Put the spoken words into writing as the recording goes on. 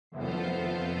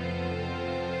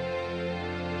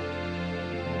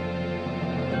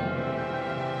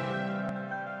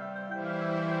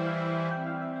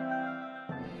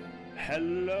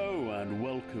Hello and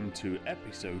welcome to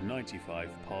episode 95,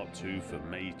 part 2 for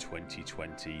May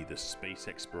 2020, the Space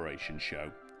Exploration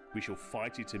Show. We shall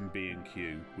fight it in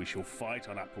B&Q, we shall fight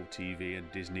on Apple TV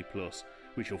and Disney+,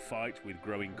 we shall fight with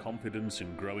growing confidence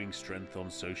and growing strength on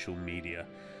social media,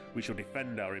 we shall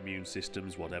defend our immune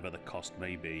systems whatever the cost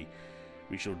may be.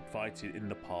 We shall fight it in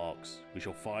the parks, we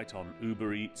shall fight on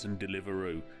Uber Eats and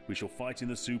Deliveroo, we shall fight in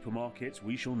the supermarkets,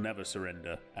 we shall never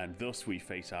surrender, and thus we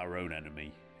face our own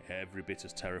enemy, every bit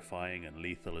as terrifying and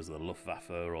lethal as the Luftwaffe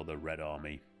or the Red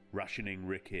Army. Rationing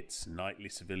rickets, nightly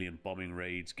civilian bombing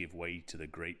raids give way to the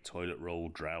great toilet roll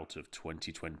drought of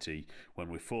 2020, when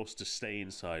we're forced to stay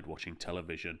inside watching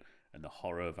television and the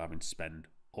horror of having to spend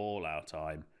all our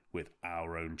time with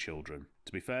our own children.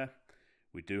 To be fair,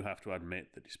 we do have to admit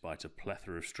that despite a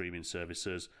plethora of streaming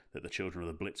services that the children of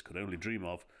the Blitz could only dream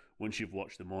of, once you've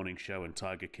watched The Morning Show and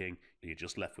Tiger King, you're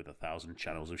just left with 1,000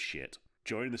 channels of shit.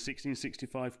 During the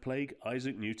 1665 plague,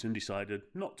 Isaac Newton decided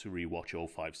not to rewatch all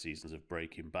 5 seasons of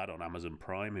Breaking Bad on Amazon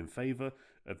Prime in favour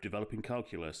of developing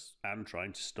calculus and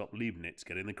trying to stop Leibniz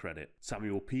getting the credit.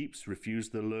 Samuel Pepys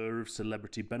refused the lure of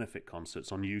celebrity benefit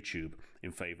concerts on YouTube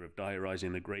in favour of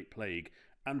diarising the Great Plague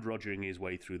and rogering his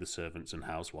way through the servants and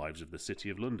housewives of the City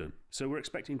of London. So we're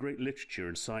expecting great literature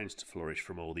and science to flourish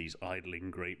from all these idling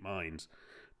great minds.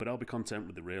 But I'll be content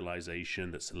with the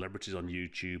realisation that celebrities on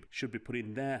YouTube should be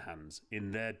putting their hands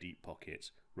in their deep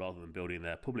pockets rather than building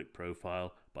their public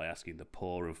profile by asking the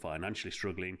poor and financially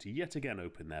struggling to yet again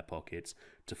open their pockets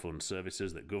to fund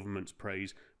services that governments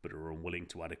praise but are unwilling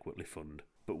to adequately fund.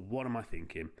 But what am I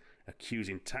thinking?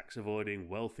 Accusing tax-avoiding,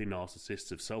 wealthy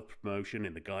narcissists of self-promotion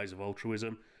in the guise of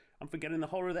altruism? I'm forgetting the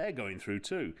horror they're going through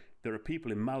too. There are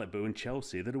people in Malibu and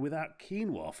Chelsea that are without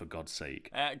quinoa, for God's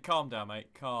sake. Calm down, mate.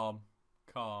 Calm.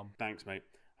 Thanks, mate.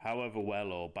 However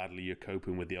well or badly you're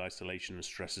coping with the isolation and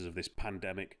stresses of this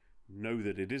pandemic, know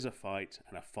that it is a fight,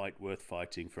 and a fight worth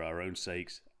fighting for our own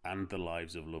sakes and the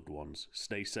lives of loved ones.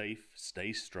 Stay safe,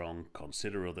 stay strong,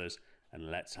 consider others,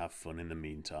 and let's have fun in the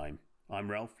meantime.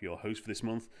 I'm Ralph, your host for this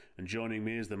month, and joining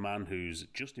me is the man who's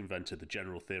just invented the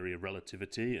general theory of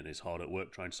relativity and is hard at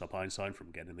work trying to stop Einstein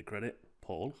from getting the credit,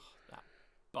 Paul. That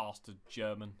bastard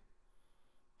German.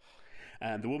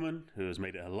 And the woman who has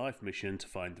made it her life mission to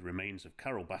find the remains of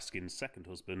Carol Baskin's second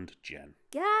husband, Jen.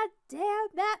 God damn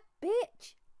that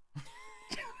bitch!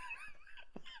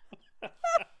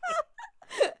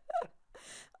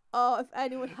 Oh, if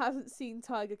anyone hasn't seen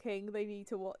Tiger King, they need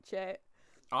to watch it.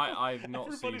 I've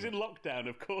not seen Everybody's in lockdown,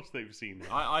 of course they've seen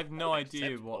it. I've no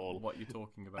idea Except Paul. what you're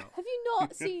talking about. Have you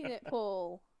not seen it,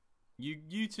 Paul?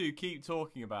 You two keep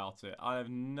talking about it. I have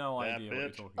no idea what you're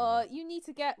talking about. You need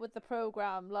to get with the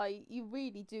programme. Like, you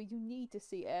really do. You need to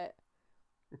see it.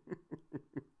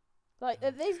 Like,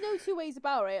 there's no two ways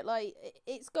about it. Like,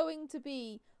 it's going to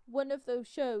be one of those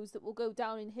shows that will go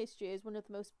down in history as one of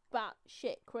the most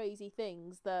batshit crazy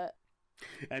things that...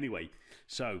 Anyway,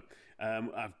 so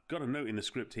I've got a note in the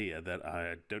script here that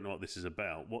I don't know what this is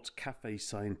about. What's Cafe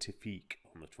Scientifique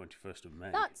on the 21st of May?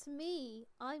 That's me.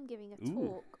 I'm giving a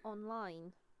talk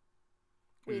online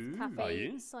with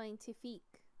Cafe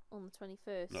Scientifique on the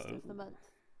 21st of the month,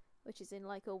 which is in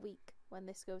like a week when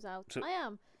this goes out. I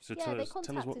am. So yeah, they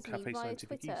contacted me via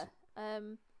Twitter.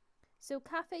 So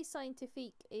Cafe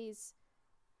Scientifique is,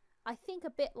 I think, a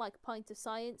bit like Pint of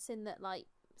Science in that, like,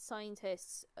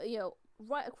 scientists,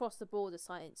 right across the board of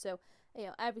science, so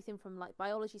everything from like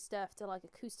biology stuff to like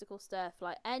acoustical stuff,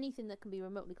 like anything that can be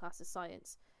remotely classed as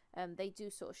science, they do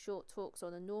sort of short talks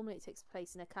on, and normally it takes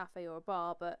place in a cafe or a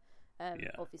bar, but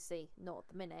obviously not at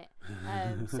the minute.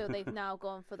 So they've now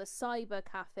gone for the Cyber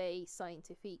Cafe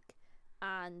Scientifique,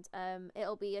 and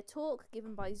it'll be a talk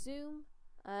given by Zoom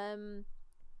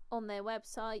on their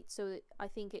website, so I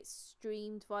think it's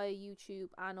streamed via YouTube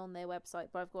and on their website,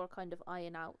 but I've got to kind of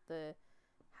iron out the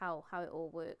how it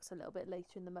all works a little bit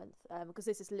later in the month, because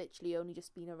this has literally only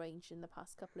just been arranged in the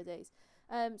past couple of days.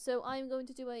 So I'm going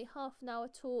to do a half-an-hour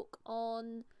talk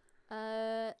on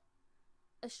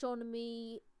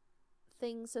astronomy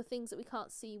things, so things that we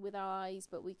can't see with our eyes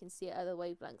but we can see at other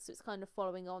wavelengths. So it's kind of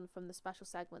following on from the special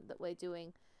segment that we're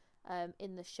doing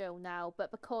in the show now,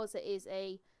 but because it is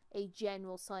a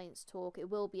general science talk, it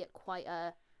will be at quite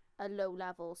a low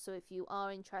level. So if you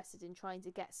are interested in trying to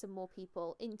get some more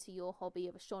people into your hobby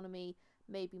of astronomy,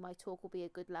 maybe my talk will be a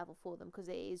good level for them, because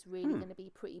it is really going to be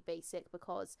pretty basic,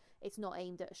 because it's not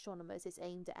aimed at astronomers, it's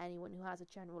aimed at anyone who has a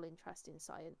general interest in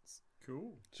science.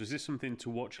 Cool. So is this something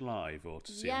to watch live or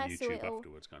to see on YouTube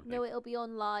afterwards, kind of thing? No, it'll be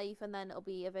on live and then it'll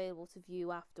be available to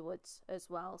view afterwards as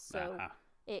well. So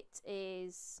it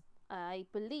is, I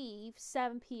believe,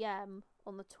 7 p.m.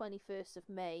 on the 21st of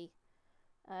May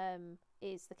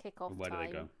is the kickoff time. Where do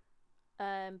they go?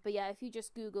 But yeah, if you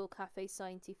just Google Cafe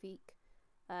Scientifique,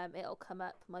 it'll come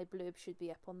up. My blurb should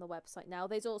be up on the website now.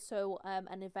 There's also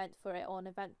an event for it on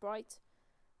Eventbrite,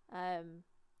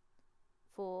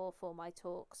 for my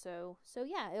talk. So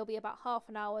yeah, it'll be about half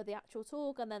an hour, the actual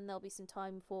talk, and then there'll be some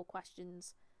time for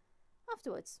questions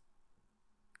afterwards.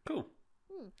 Cool.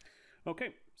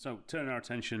 Okay, so turning our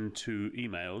attention to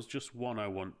emails, just one I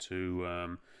want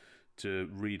to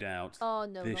read out. Oh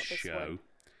no, this not this show. one.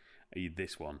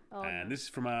 This one. Oh, and no. this is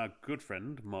from our good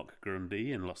friend Mark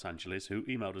Grundy in Los Angeles, who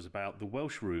emailed us about the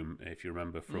Welsh Room, if you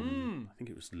remember from, I think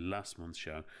it was last month's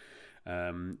show.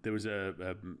 There was a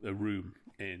room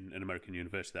in an American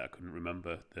university that I couldn't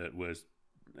remember that was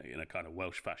in a kind of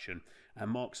Welsh fashion.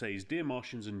 And Mark says, "Dear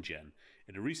Martians and Jen,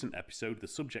 in a recent episode, the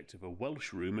subject of a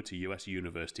Welsh room at a US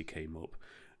university came up.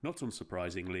 Not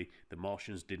unsurprisingly, the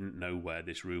Martians didn't know where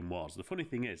this room was. The funny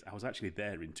thing is, I was actually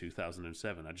there in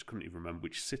 2007. I just couldn't even remember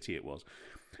which city it was.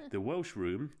 The Welsh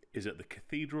Room is at the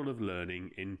Cathedral of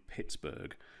Learning in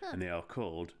Pittsburg, and they are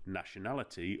called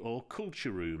nationality or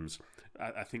culture rooms.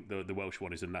 I think the Welsh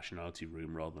one is a nationality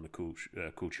room rather than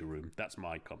a culture room. That's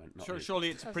my comment. Not his. Surely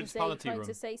it's a principality room. Trying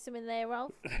to say something there,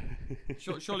 Ralph?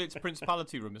 Surely it's a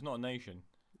principality room. It's not a nation.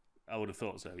 I would have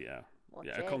thought so, yeah. Watch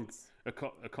Yeah, it.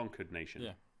 a conquered nation.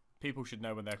 Yeah. People should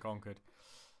know when they're conquered.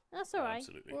 That's all right.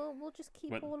 Absolutely. We'll just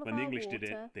keep all of when our the English water. did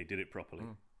it, they did it properly.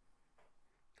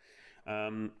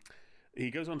 He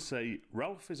goes on to say,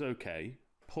 Ralph is okay,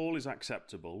 Paul is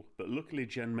acceptable, but luckily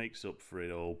Jen makes up for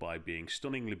it all by being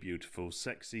stunningly beautiful,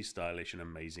 sexy, stylish, and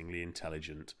amazingly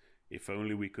intelligent. If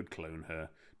only we could clone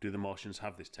her. Do the Martians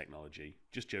have this technology?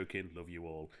 Just joking, love you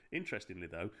all. Interestingly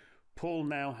though, Paul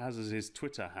now has as his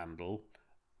Twitter handle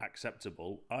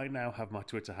acceptable. I now have my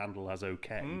Twitter handle as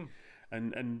okay.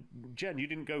 And Jen, you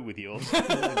didn't go with yours. No,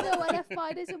 I left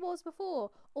mine as it was before.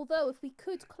 Although, if we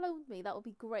could clone me, that would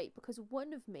be great, because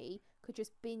one of me could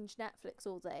just binge Netflix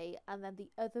all day, and then the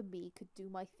other me could do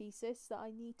my thesis that I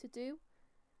need to do.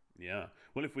 Yeah.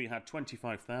 Well, if we had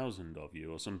 25,000 of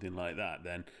you or something like that,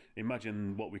 then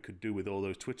imagine what we could do with all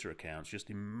those Twitter accounts. Just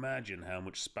imagine how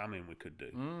much spamming we could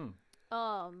do.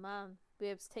 Oh, man. Be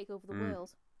able to take over the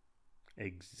world.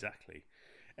 Exactly.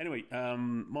 Anyway,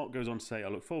 Mark goes on to say, I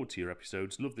look forward to your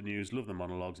episodes, love the news, love the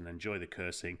monologues, and enjoy the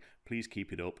cursing. Please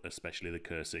keep it up, especially the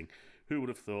cursing. Who would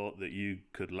have thought that you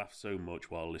could laugh so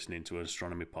much while listening to an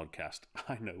astronomy podcast?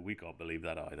 I know, we can't believe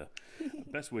that either.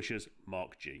 Best wishes,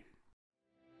 Mark G.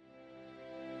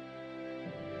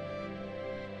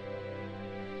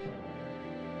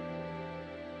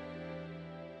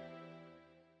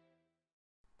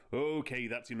 Okay,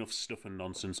 that's enough stuff and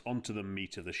nonsense. On to the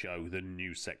meat of the show, the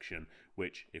news section,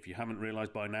 which, if you haven't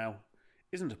realised by now,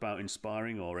 isn't about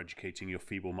inspiring or educating your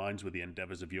feeble minds with the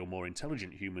endeavours of your more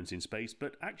intelligent humans in space,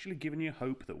 but actually giving you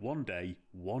hope that one day,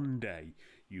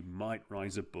 you might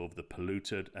rise above the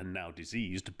polluted and now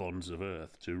diseased bonds of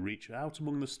Earth to reach out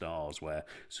among the stars where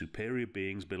superior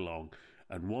beings belong,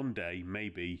 and one day,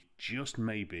 maybe, just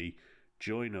maybe,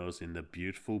 join us in the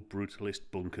beautiful brutalist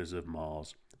bunkers of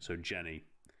Mars. So, Jenny,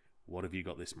 what have you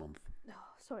got this month? Oh,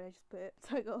 sorry, I just burped.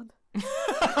 Hang on.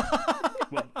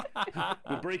 Well,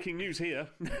 we're breaking news here.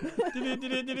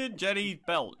 Jenny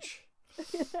belch.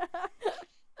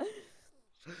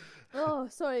 Oh,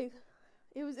 sorry.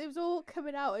 It was all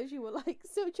coming out as you were like,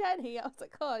 so Jenny. I was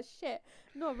like, oh shit,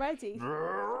 not ready.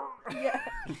 Yeah.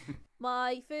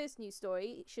 My first news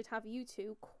story should have you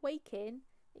two quaking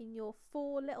in your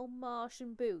 4 little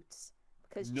Martian boots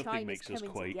because Nothing China's makes us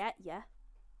coming quake. to get ya.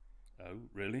 Oh,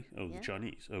 really? Oh, Yeah. the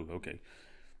Chinese. Oh, okay.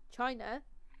 China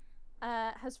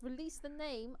has released the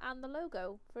name and the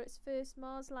logo for its first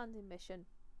Mars landing mission.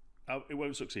 Oh, it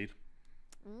won't succeed.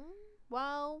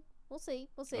 Well, we'll see.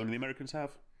 We'll see. Only the Americans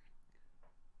have.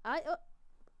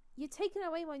 You're taking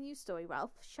away my news story,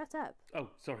 Ralph. Shut up. Oh,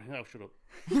 sorry. Oh, shut up.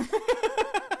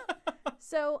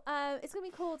 So it's going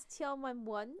to be called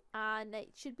Tianwen-1, and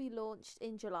it should be launched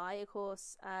in July. Of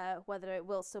course, whether it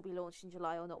will still be launched in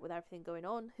July or not with everything going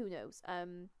on, who knows.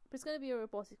 But it's going to be a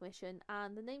robotic mission,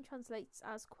 and the name translates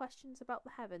as Questions About the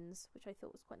Heavens, which I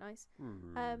thought was quite nice.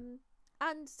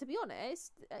 And to be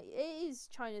honest, it is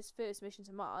China's first mission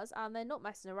to Mars, and they're not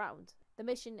messing around. The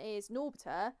mission is an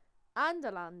orbiter, and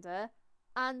a lander,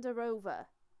 and a rover.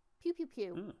 Pew, pew,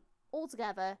 pew.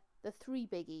 Altogether, the 3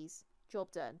 biggies.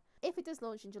 Job done. If it does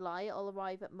launch in July, it'll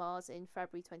arrive at Mars in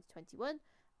February 2021,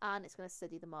 and it's going to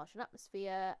study the Martian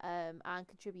atmosphere and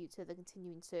contribute to the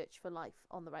continuing search for life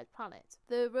on the red planet.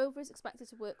 The rover is expected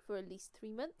to work for at least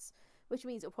 3 months, which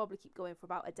means it'll probably keep going for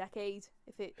about a decade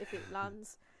if it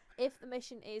lands. If the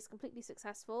mission is completely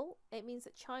successful, it means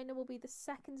that China will be the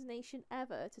second nation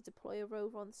ever to deploy a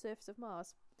rover on the surface of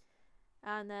Mars.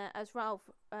 And as Ralph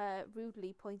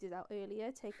rudely pointed out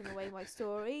earlier, taking away my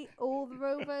story, all the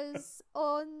rovers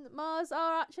on Mars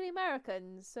are actually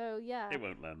Americans. So, yeah. It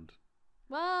won't land.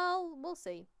 Well, we'll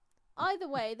see. Either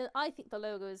way, I think the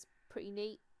logo is pretty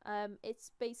neat.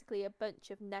 It's basically a bunch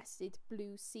of nested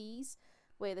blue C's,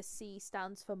 where the C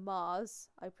stands for Mars,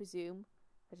 I presume.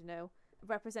 I don't know.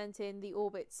 Representing the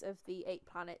orbits of the 8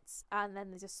 planets, and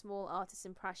then there's a small artist's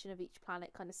impression of each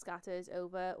planet kind of scattered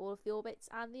over all of the orbits,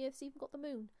 and the Earth's even got the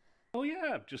moon. Oh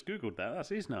yeah, I've just googled that.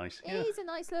 That is nice. It is a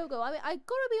nice logo. I mean, I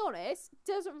gotta be honest, it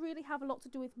doesn't really have a lot to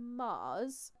do with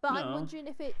Mars, but I'm wondering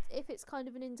if it's kind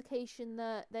of an indication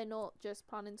that they're not just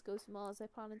planning to go to Mars, they're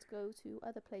planning to go to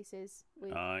other places.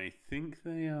 I think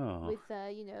they are. With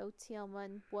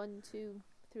TM1, 1, 2,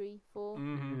 3, 4,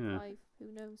 5,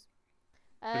 who knows.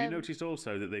 Have you noticed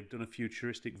also that they've done a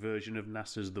futuristic version of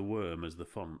NASA's The Worm as the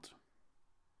font?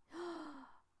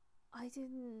 I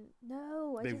didn't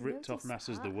know. They've ripped off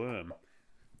NASA's The Worm.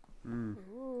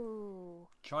 Ooh.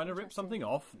 Trying to rip something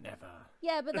off? Never.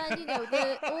 Yeah, but then,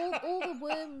 all the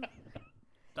worm...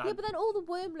 Yeah, but then all the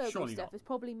worm logo stuff is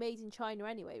probably made in China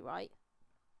anyway, right?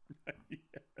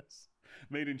 Yes.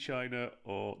 Made in China,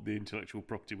 or the intellectual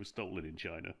property was stolen in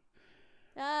China.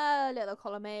 Little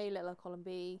column A, little column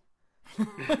B.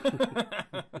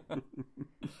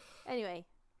 Anyway,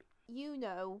 you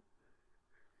know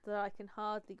that I can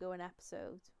hardly go an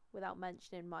episode without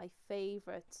mentioning my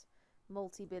favourite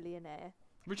multi-billionaire,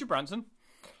 Richard Branson.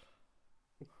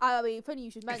 I mean, funny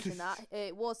you should mention that.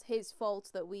 It was his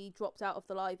fault that we dropped out of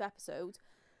the live episode.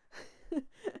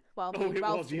 Well, me and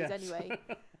Ralph did anyway.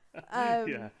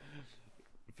 Yeah.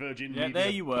 Virgin media there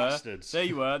you were. Bastards. There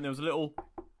you were, and there was a little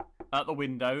at the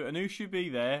window, and who should be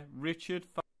there? Richard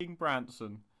fucking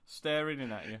Branson, staring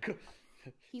in at you.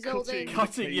 He's cutting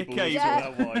your cable.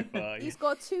 Yeah. Wi-Fi. He's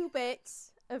got 2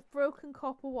 bits of broken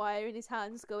copper wire in his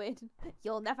hands going,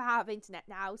 "You'll never have internet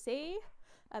now, see?"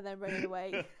 And then running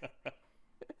away.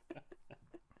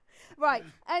 Right,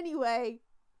 anyway.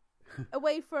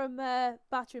 Away from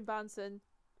battering Branson.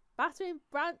 Battering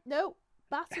Branson.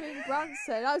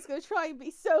 I was going to try and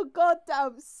be so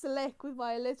goddamn slick with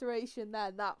my alliteration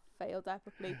then. That failed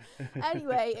epically.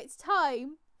 Anyway, it's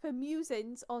time for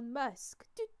Musings on Musk.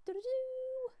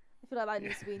 I feel like that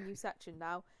needs to be a new section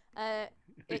now.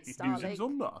 It's Starlink. Musings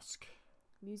on Musk.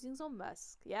 Musings on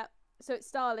Musk, yep. So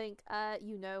it's Starlink.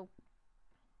 You know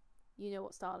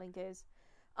what Starlink is.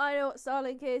 I know what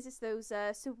Starlink is. It's those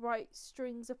super bright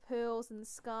strings of pearls in the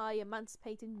sky,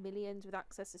 emancipating millions with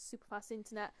access to super fast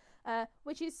internet,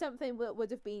 which is something that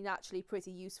would have been actually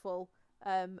pretty useful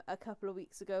a couple of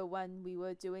weeks ago when we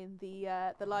were doing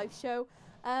the live show.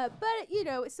 But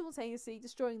it's simultaneously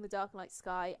destroying the dark and light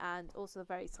sky, and also the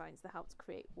very science that helped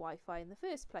create Wi-Fi in the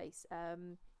first place.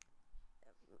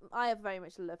 I have very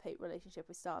much a love-hate relationship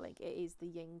with Starlink. It is the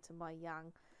yin to my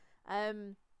yang.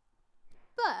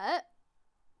 But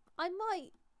I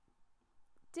might,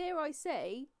 dare I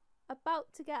say,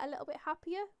 about to get a little bit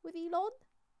happier with Elon.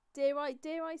 Dare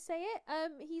I say it?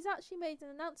 He's actually made an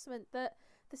announcement that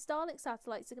the Starlink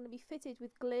satellites are going to be fitted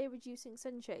with glare-reducing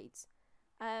sunshades.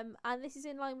 And this is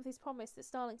in line with his promise that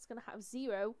Starlink's going to have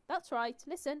zero, that's right,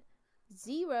 listen,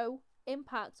 zero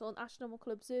impact on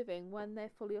astronomical observing when they're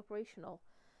fully operational.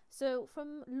 So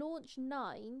from launch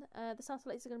 9, the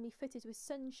satellites are going to be fitted with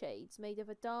sunshades made of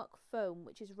a dark foam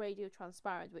which is radio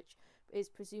transparent, which is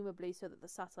presumably so that the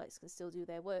satellites can still do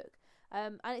their work.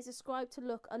 And it's described to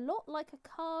look a lot like a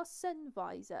car sun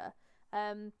visor.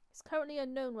 It's currently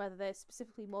unknown whether they're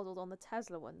specifically modelled on the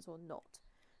Tesla ones or not.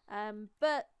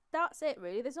 But that's it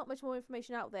really. There's not much more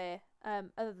information out there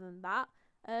other than that.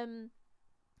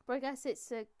 But I guess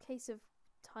it's a case of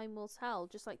time will tell,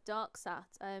 just like DarkSat.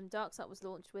 DarkSat was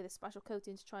launched with a special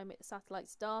coating to try and make the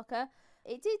satellites darker.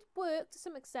 It did work to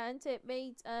some extent. It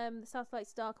made the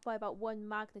satellites darker by about 1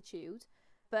 magnitude,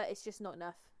 but it's just not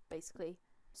enough, basically.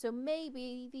 So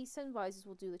maybe these sun visors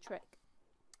will do the trick.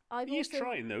 He's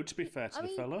trying, though, to be fair to the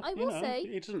fella. I will say,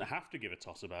 he doesn't have to give a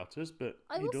toss about us, but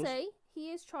I will say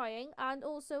he is trying, and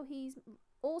also he's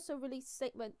also released a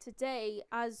statement today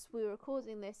as we were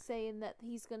recording this saying that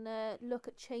he's going to look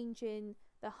at changing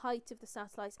the height of the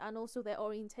satellites and also their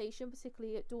orientation,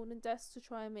 particularly at dawn and dusk, to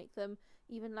try and make them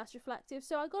even less reflective.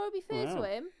 So I gotta be fair to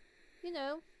him.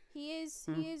 He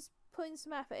is putting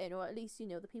some effort in, or at least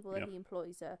the people that he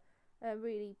employs are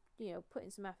really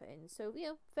putting some effort in. So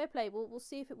fair play. We'll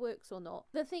see if it works or not.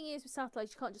 The thing is with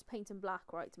satellites, you can't just paint them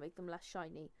black, right, to make them less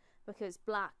shiny, because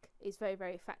black is very,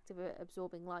 very effective at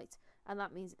absorbing light, and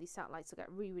that means that these satellites will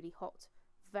get really, really hot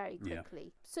very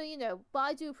quickly. So but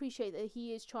I do appreciate that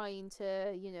he is trying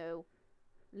to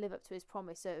live up to his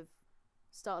promise of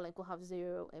Starlink will have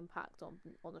zero impact on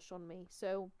astronomy.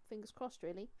 So fingers crossed,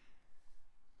 really.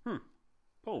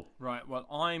 Paul. Right, well,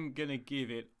 I'm going to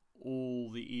give it all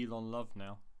the Elon love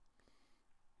now.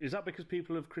 Is that because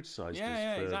people have criticised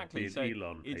us for exactly. being So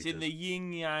Elon it's haters? in the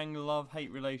yin-yang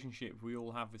love-hate relationship we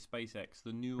all have with SpaceX,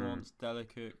 the nuanced,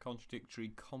 delicate,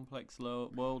 contradictory, complex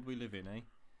world we live in, eh?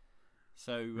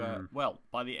 So, well,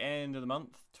 by the end of the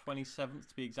month, 27th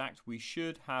to be exact, we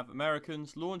should have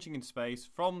Americans launching into space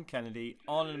from Kennedy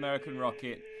on an American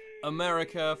rocket.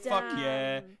 America, fuck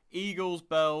yeah. Eagles,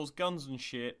 bells, guns and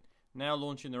shit. Now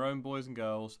launching their own boys and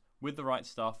girls with the right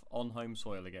stuff on home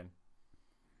soil again.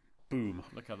 Boom.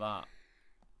 Look at that.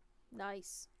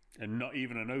 Nice. And not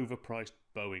even an overpriced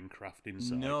Boeing craft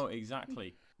inside. No,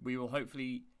 exactly. We will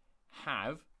hopefully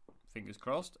have, fingers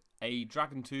crossed, a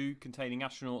Dragon 2 containing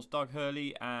astronauts Doug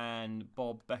Hurley and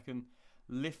Bob Becken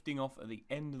lifting off at the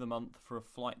end of the month for a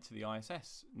flight to the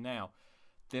ISS. Now,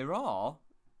 there are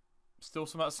still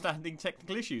some outstanding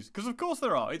technical issues, because of course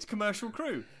there are. It's commercial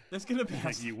crew. There's going to be...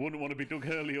 You wouldn't want to be Doug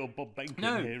Hurley or Bob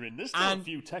Behnken here, and there's still a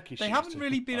few tech issues. They haven't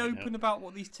really been open about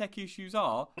what these tech issues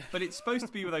are, but it's supposed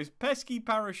to be with those pesky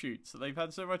parachutes that they've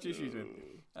had so much issues with.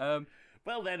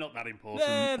 Well, they're not that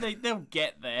important. They'll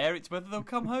get there. It's whether they'll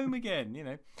come home again, you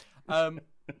know.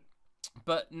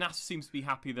 But NASA seems to be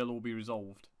happy they'll all be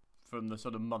resolved from the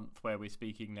sort of month where we're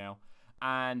speaking now,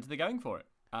 and they're going for it.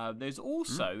 There's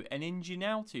also an engine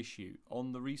out issue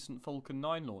on the recent Falcon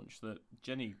 9 launch that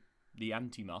Jenny, the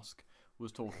anti-Musk,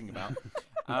 was talking about.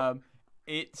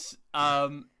 It's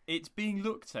being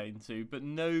looked into, but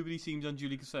nobody seems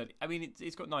unduly concerned. I mean,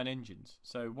 it's got 9 engines,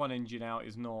 so one engine out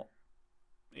is not...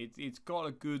 It's got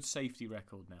a good safety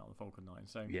record now, the Falcon 9,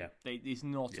 so it's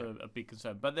not a big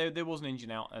concern. But there was an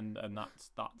engine out, and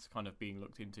that's kind of being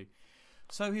looked into.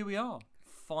 So here we are.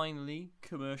 Finally,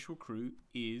 commercial crew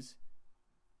is...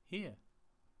 here.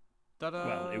 Ta-da!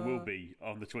 Well, it will be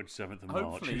on the 27th of March.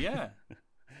 Hopefully, yeah.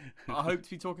 I hope to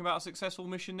be talking about a successful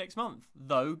mission next month.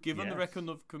 Though, given the record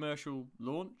of commercial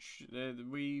launch,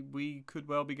 we could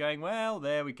well be going, well,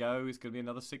 there we go. It's going to be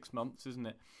another 6 months, isn't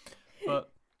it?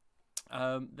 But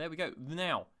there we go.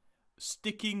 Now,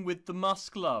 sticking with the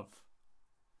Musk love.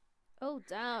 Oh,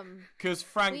 damn. Because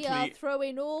frankly... we are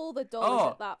throwing all the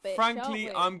dollars at that bitch,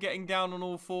 frankly, aren't we? I'm getting down on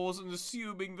all fours and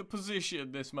assuming the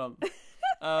position this month.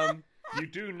 You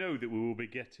do know that we will be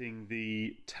getting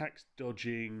the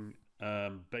tax-dodging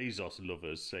Bezos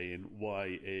lovers saying,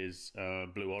 why is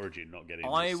Blue Origin not getting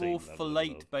the I same will level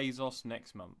fillet of... Bezos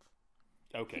next month.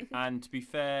 Okay. And to be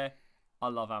fair, I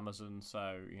love Amazon,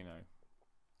 so, you know.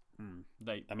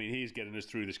 I mean, he's getting us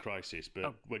through this crisis,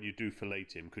 but when you do fillet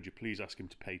him, could you please ask him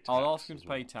to pay tax? I'll ask him to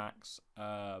pay tax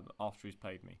after he's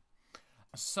paid me.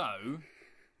 So,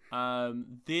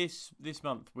 this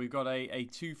month we've got a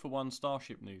 2-for-1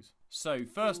 Starship news. So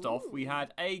first off, we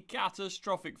had a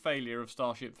catastrophic failure of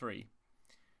Starship 3.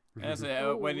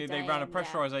 When they ran a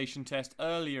pressurization test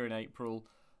earlier in April,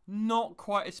 not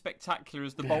quite as spectacular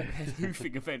as the bulkhead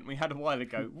hoofing event we had a while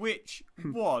ago, which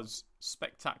was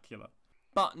spectacular.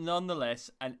 But nonetheless,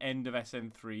 an end of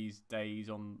SN3's days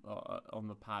on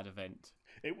the pad event.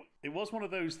 It was one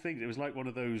of those things. It was like one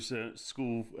of those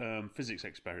school physics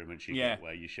experiments you get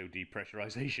where you show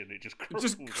depressurization. It just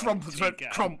crumples,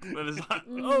 crump. And it's like,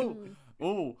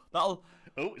 that'll.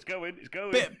 Oh, it's going.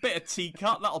 Bit of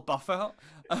tea-cut, that'll buff out.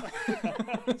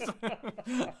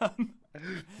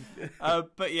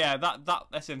 But yeah, that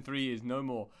SN3 is no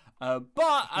more.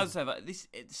 But as ever, it's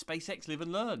SpaceX live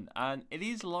and learn, and it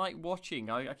is like watching.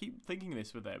 I keep thinking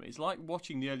this with them. It's like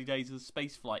watching the early days of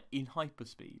space flight in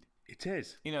hyperspeed. It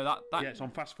is. You know that it's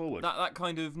on fast forward. That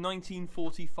kind of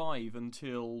 1945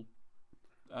 until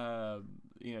the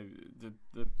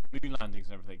moon landings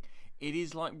and everything. It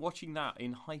is like watching that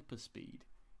in hyperspeed.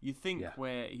 You think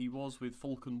where he was with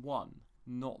Falcon 1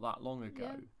 not that long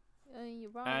ago. Yeah,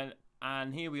 you're right.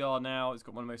 And here we are now. It's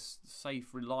got one of the most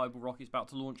safe, reliable rockets, about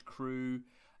to launch crew,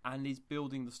 and is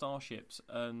building the Starships.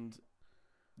 And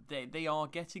they are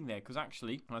getting there, because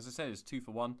actually, as I said, it's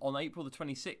 2-for-1 on April the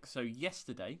 26th. So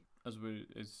yesterday,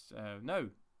 no.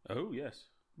 Oh yes.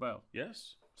 Well,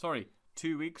 yes. Sorry,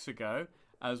 2 weeks ago,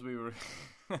 as we were,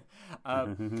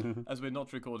 as we're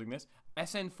not recording this,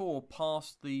 SN4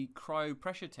 passed the cryo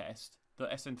pressure test that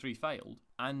SN3 failed,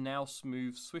 and now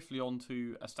moves swiftly on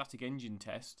to a static engine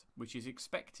test, which is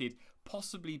expected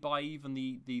possibly by even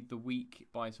the week,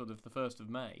 by sort of the 1st of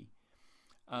May.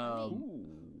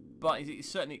 But it's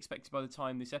certainly expected by the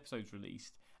time this episode's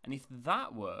released. And if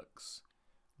that works,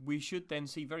 we should then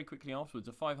see very quickly afterwards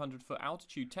a 500-foot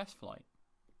altitude test flight,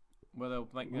 where they'll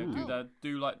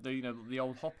do like the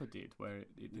old Hopper did, where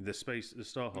the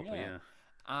Star Hopper, yeah.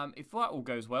 If that all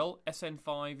goes well,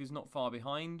 SN5 is not far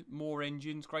behind. More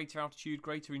engines, greater altitude,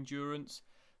 greater endurance.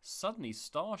 Suddenly,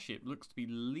 Starship looks to be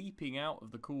leaping out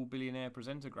of the cool billionaire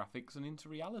presenter graphics and into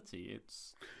reality.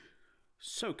 It's...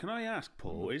 So, can I ask,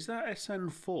 Paul, is that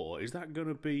SN4, is that going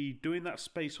to be doing that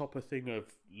space hopper thing of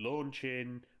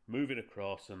launching, moving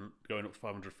across and going up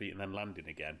 500 feet and then landing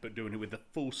again, but doing it with the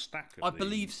full stack of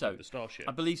believe so. The Starship?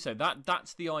 I believe so.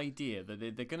 That's the idea, that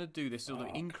they're going to do this sort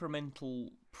of incremental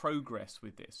progress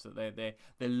with this, that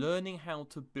they're learning how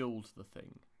to build the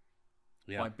thing.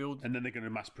 Yeah, and then they're going to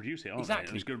mass produce it, aren't they? And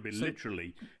it's going to be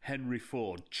literally Henry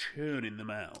Ford churning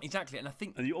them out. Exactly, and I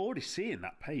think... And you're already seeing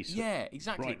that pace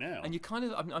right now. And you kind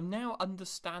of... I'm now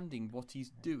understanding what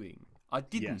he's doing. I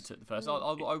didn't at the first.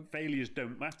 Failures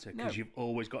don't matter because you've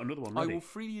always got another one ready. I will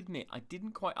freely admit, I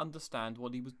didn't quite understand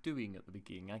what he was doing at the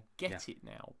beginning. I get it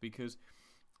now, because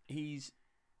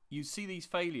you see these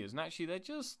failures, and actually they're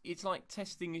just... It's like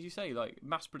testing, as you say, like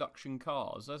mass production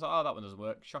cars. It's like, that one doesn't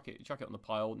work. Chuck it on the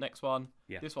pile. Next one.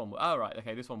 Yeah. This one. Right.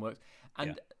 Okay. This one works.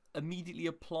 And immediately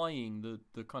applying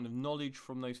the kind of knowledge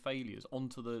from those failures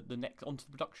onto the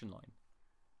production line.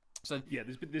 So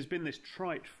there's been this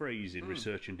trite phrase in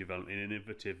research and development, in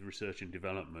innovative research and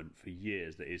development for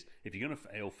years, that is, if you're going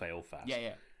to fail fast.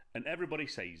 Yeah. And everybody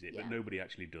says it, but nobody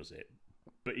actually does it.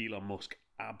 But Elon Musk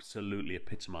absolutely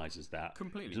epitomises that.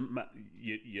 Completely. It doesn't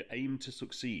you aim to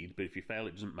succeed, but if you fail,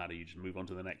 it doesn't matter. You just move on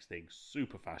to the next thing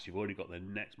super fast. You've already got the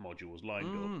next modules lined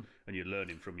up, and you're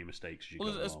learning from your mistakes as you go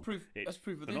along. As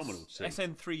proof of phenomenal this,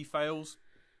 SN3 fails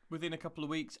within a couple of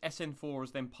weeks. SN4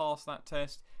 has then passed that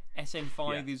test.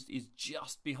 SN5 is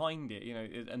just behind it,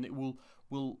 and it will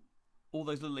all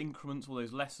those little increments, all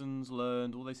those lessons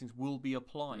learned, all those things will be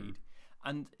applied.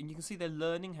 And you can see they're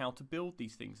learning how to build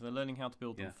these things, and they're learning how to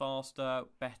build them faster,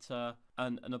 better,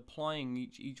 and applying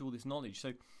each all this knowledge.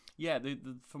 So,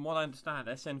 from what I understand,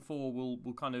 SN4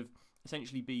 will kind of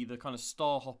essentially be the kind of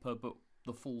star hopper, but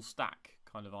the full stack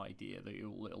kind of idea. That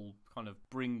it'll kind of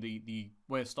bring the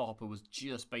where star hopper was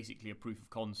just basically a proof of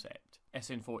concept.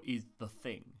 SN4 is the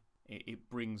thing. It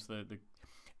brings the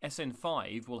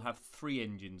SN5 will have 3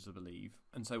 engines, I believe,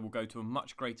 and so we'll go to a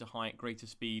much greater height, greater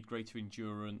speed, greater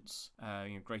endurance,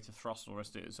 greater thrust, and all the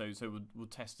rest of it. So we'll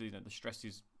test the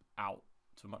stresses out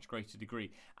to a much greater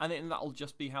degree, and then that'll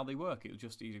just be how they work. It'll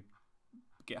just either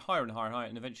get higher and higher and higher,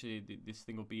 and eventually this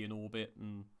thing will be in orbit,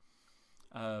 and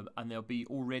they'll be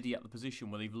already at the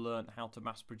position where they've learned how to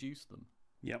mass produce them.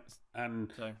 Yep,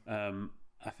 and so,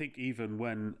 I think even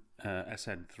when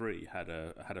SN3 had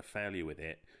a failure with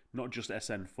it, not just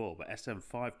SN4 but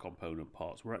SN5 component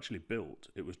parts were actually built.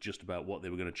 It was just about what they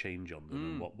were going to change on them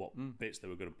and what bits they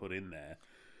were going to put in there.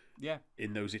 Yeah,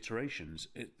 in those iterations,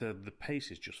 the pace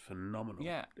is just phenomenal.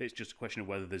 Yeah, it's just a question of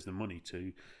whether there's the money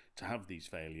to have these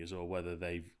failures, or whether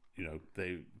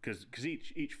because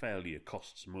each failure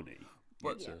costs money.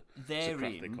 But it's a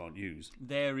craft they can't use.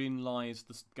 Therein lies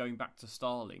going back to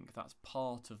Starlink. That's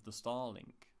part of the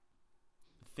Starlink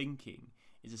thinking.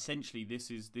 Is essentially this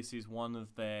is one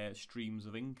of their streams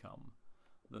of income,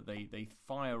 that they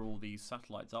fire all these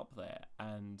satellites up there,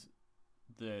 and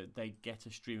they get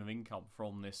a stream of income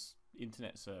from this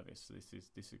internet service.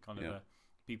 This is kind of a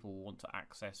people want to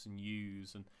access and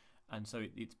use, and so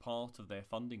it's part of their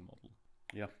funding model.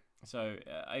 Yeah. So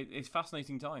it's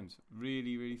fascinating times,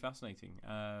 really, really fascinating.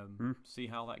 See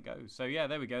how that goes. So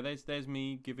there we go. There's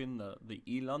me giving the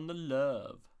Elon the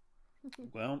love.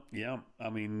 Well, yeah. I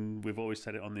mean, we've always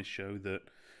said it on this show that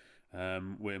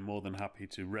we're more than happy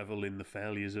to revel in the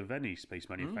failures of any space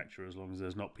manufacturer, as long as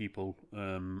there's not people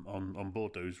on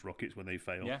board those rockets when they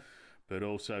fail. Yeah. But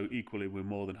also, equally, we're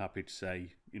more than happy to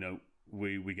say,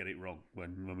 we get it wrong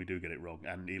when we do get it wrong,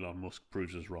 and Elon Musk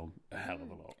proves us wrong a hell of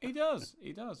a lot. He does.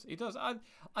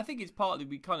 I think it's partly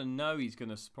we kind of know he's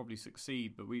going to probably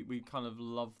succeed, but we kind of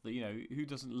love who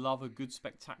doesn't love a good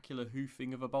spectacular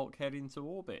hoofing of a bulkhead into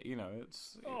orbit?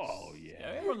 It's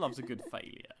everyone loves a good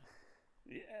failure.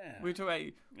 Yeah. We talked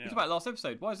about last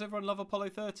episode. Why does everyone love Apollo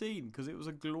 13? Because it was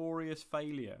a glorious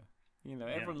failure.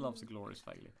 Everyone loves a glorious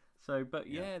failure. So, but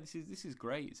this is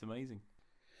great. It's amazing.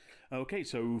 Okay,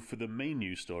 so for the main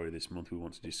news story this month we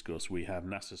want to discuss, we have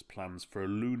NASA's plans for a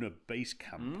lunar base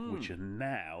camp, which are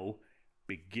now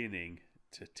beginning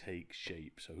to take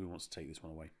shape. So who wants to take this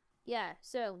one away? Yeah,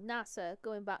 so NASA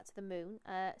going back to the moon,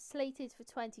 slated for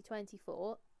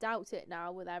 2024. Doubt it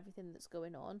now with everything that's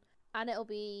going on. And it'll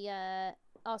be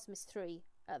Artemis 3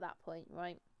 at that point,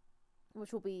 right?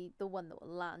 Which will be the one that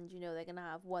will land. They're going to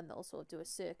have one that will sort of do a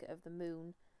circuit of the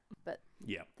moon. But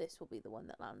this will be the one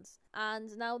that lands.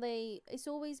 And now it's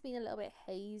always been a little bit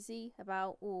hazy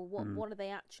about what are they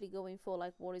actually going for?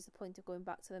 Like, what is the point of going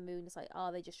back to the moon? It's like,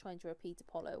 are they just trying to repeat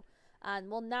Apollo? And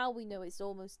well, now we know it's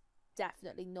almost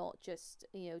definitely not just,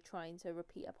 trying to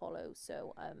repeat Apollo.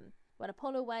 So when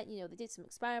Apollo went, they did some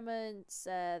experiments,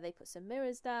 they put some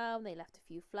mirrors down, they left a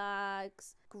few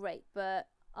flags. Great. But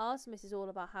Artemis is all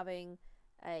about having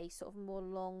a sort of more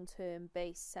long-term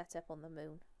base set up on the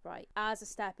moon, right? As a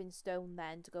stepping stone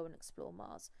then to go and explore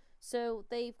Mars. So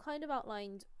they've kind of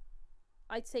outlined,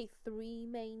 I'd say, 3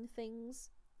 main things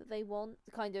that they want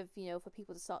to kind of, for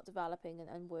people to start developing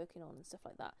and working on and stuff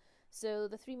like that. So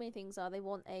the 3 main things are they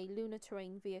want a lunar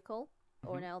terrain vehicle,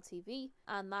 or an LTV,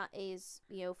 and that is,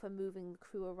 for moving the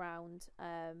crew around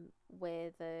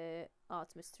where the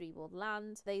Artemis 3 will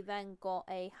land. They then got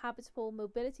a habitable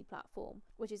mobility platform,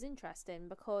 which is interesting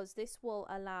because this will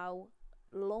allow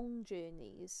long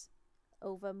journeys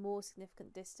over more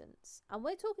significant distance. And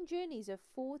we're talking journeys of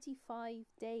 45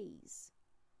 days.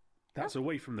 That's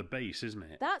away from the base, isn't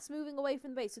it? That's moving away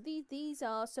from the base. So these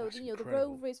are, so, That's the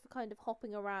incredible. rover is for kind of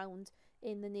hopping around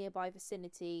in the nearby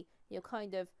vicinity,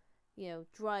 kind of,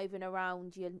 driving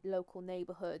around your local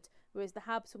neighbourhood, whereas the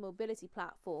habitable mobility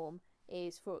platform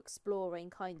is for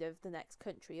exploring kind of the next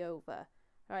country over.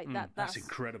 Right? That's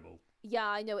incredible. Yeah,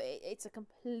 I know. It's a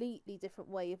completely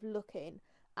different way of looking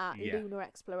at lunar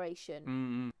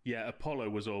exploration. Yeah, Apollo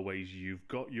was always, you've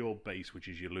got your base, which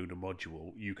is your lunar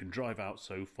module. You can drive out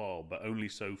so far, but only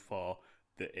so far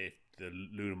that if the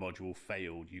lunar module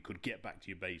failed, you could get back to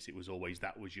your base. It was always,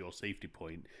 that was your safety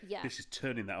point. Yeah. This is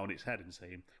turning that on its head and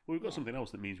saying, well, we've got something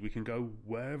else that means we can go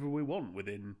wherever we want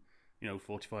within,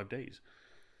 45 days.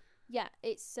 Yeah,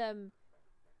 it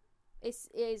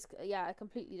is a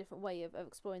completely different way of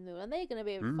exploring the moon, and they're going to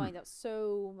be able to find out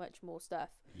so much more stuff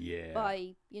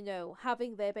by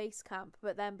having their base camp,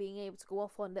 but then being able to go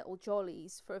off on little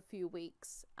jollies for a few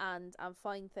weeks and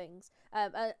find things.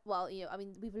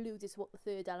 We've alluded to what the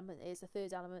third element is. The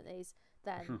third element is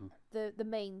then the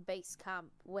main base camp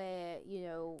where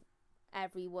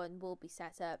everyone will be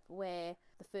set up, where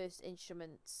the first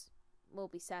instruments will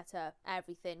be set up.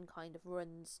 Everything kind of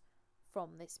runs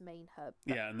from this main hub.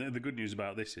 Yeah, and the good news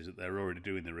about this is that they're already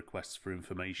doing the requests for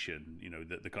information,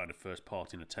 the kind of first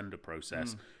part in a tender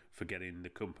process for getting the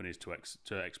companies to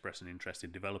express an interest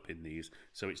in developing these.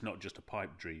 So it's not just a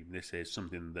pipe dream. This is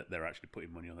something that they're actually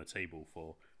putting money on the table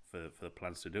for the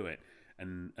plans to do it.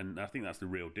 And I think that's the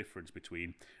real difference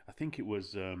between, I think it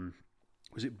was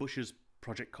it Bush's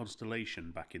Project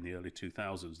Constellation back in the early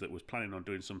 2000s that was planning on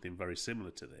doing something very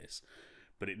similar to this,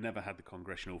 but it never had the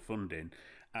congressional funding.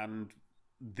 And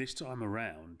this time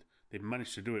around, they've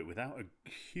managed to do it without a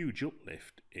huge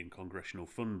uplift in congressional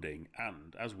funding.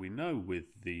 And as we know with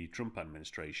the Trump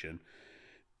administration,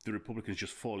 the Republicans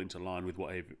just fall into line with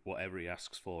whatever he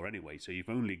asks for anyway. So you've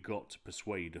only got to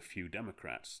persuade a few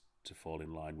Democrats to fall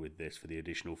in line with this for the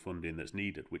additional funding that's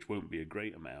needed, which won't be a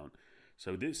great amount.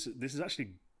 So this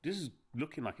is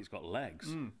looking like it's got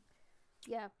legs.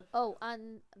 Yeah. Oh,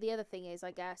 and the other thing is,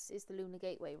 I guess, is the Lunar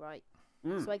Gateway, right?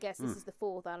 So I guess this is the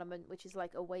fourth element, which is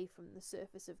like away from the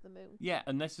surface of the moon. Yeah,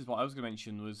 and this is what I was going to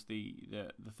mention was the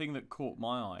thing that caught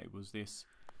my eye was this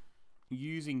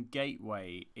using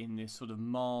Gateway in this sort of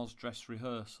Mars dress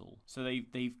rehearsal. So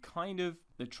they're trying to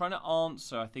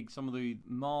answer, I think, some of the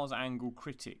Mars angle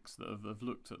critics that have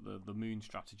looked at the moon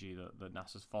strategy that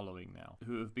NASA's following now,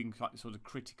 who have been quite sort of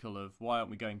critical of why aren't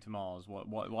we going to Mars?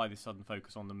 Why this sudden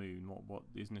focus on the moon? What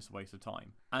isn't this a waste of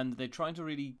time? And they're trying to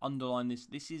really underline this.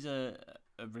 This is a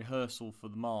rehearsal for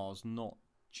the Mars, not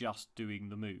just doing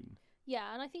the moon.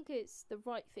 Yeah, and I think it's the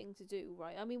right thing to do,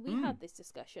 right? I mean, we had this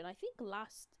discussion, I think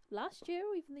last year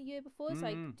or even the year before. It's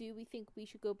like, do we think we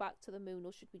should go back to the moon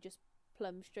or should we just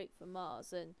plumb straight for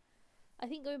Mars? And I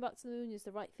think going back to the moon is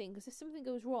the right thing, because if something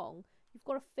goes wrong, you've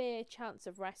got a fair chance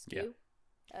of rescue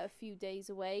a few days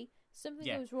away. Something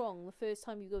goes wrong the first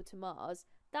time you go to Mars,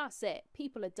 that's it.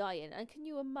 People are dying. And can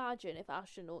you imagine if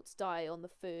astronauts die on the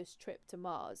first trip to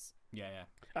Mars? Yeah.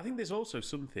 I think there's also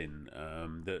something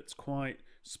that's quite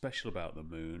special about the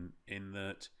moon in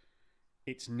that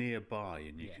it's nearby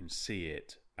and you can see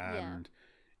it. And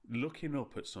looking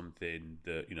up at something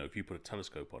that, if you put a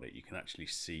telescope on it, you can actually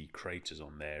see craters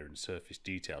on there and surface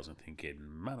details and thinking,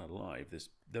 man alive,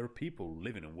 there are people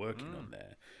living and working on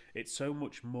there. It's so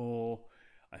much more,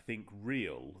 I think,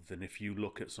 real than if you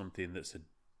look at something that's a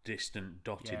distant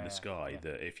dot in the sky,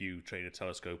 that if you train a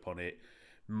telescope on it,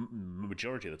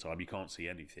 majority of the time you can't see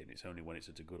anything. It's only when it's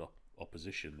at a good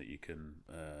opposition that you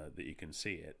can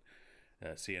see it,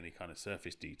 see any kind of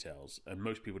surface details. And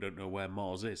most people don't know where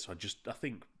Mars is. So I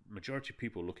think majority of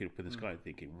people looking up in the sky and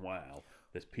thinking, wow,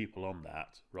 there's people on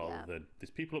that, rather Yeah. than there's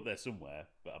people up there somewhere,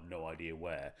 but I've no idea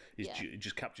where. Yeah. It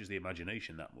just captures the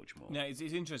imagination that much more. Now, it's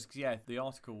interesting because, yeah, the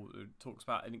article talks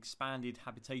about an expanded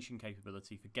habitation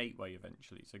capability for Gateway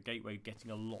eventually. So Gateway getting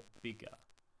a lot bigger.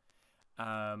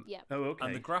 Yeah. Oh, okay.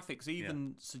 And the graphics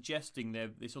even suggesting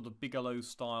they're sort of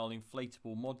Bigelow-style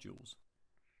inflatable modules.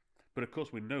 But of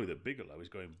course, we know that Bigelow is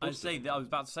going I bust. was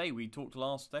about to say, we talked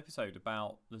last episode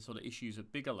about the sort of issues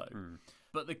at Bigelow,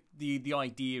 but the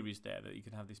idea is there that you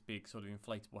can have this big sort of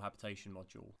inflatable habitation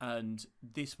module, and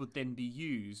this would then be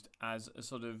used as a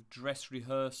sort of dress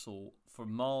rehearsal for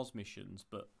Mars missions,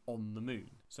 but on the moon.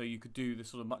 So you could do the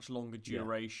sort of much longer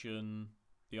duration.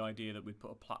 The idea that we'd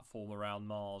put a platform around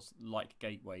Mars like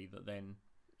Gateway that then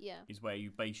is where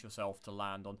you base yourself to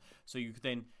land on. So you could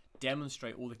then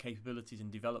demonstrate all the capabilities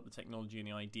and develop the technology and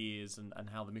the ideas and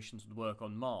how the missions would work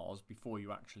on Mars before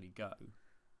you actually go.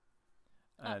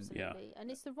 Absolutely. And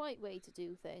it's the right way to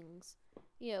do things.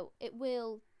 You know, it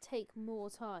will take more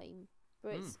time,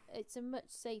 but it's a much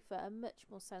safer, a much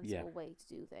more sensible way to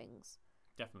do things.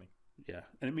 Definitely. Yeah,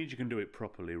 and it means you can do it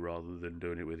properly rather than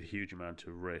doing it with a huge amount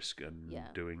of risk and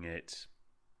doing it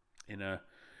in a...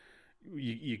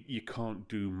 You can't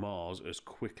do Mars as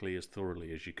quickly, as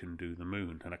thoroughly as you can do the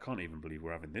Moon. And I can't even believe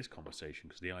we're having this conversation,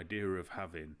 because the idea of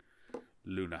having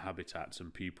lunar habitats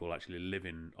and people actually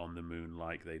living on the Moon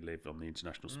like they live on the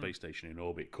International Space Station in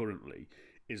orbit currently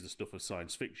is the stuff of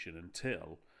science fiction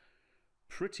until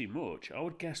pretty much, I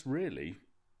would guess, really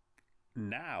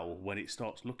now when it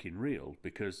starts looking real,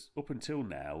 because up until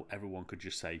now everyone could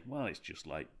just say, well, it's just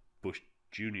like Bush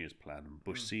Junior's plan and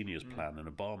Bush Senior's plan and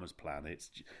Obama's plan. It's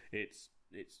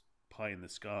pie in the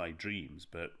sky dreams,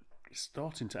 but it's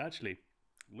starting to actually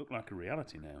look like a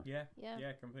reality now.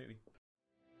 Yeah, completely.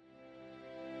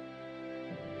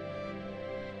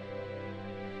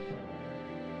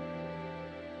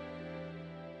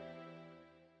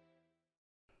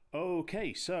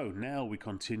 Okay, so now we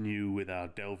continue with our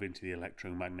delve into the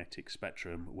electromagnetic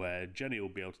spectrum, where Jenny will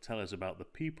be able to tell us about the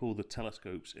people, the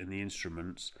telescopes and the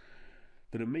instruments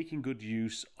that are making good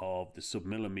use of the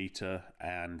submillimeter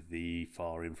and the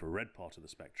far infrared part of the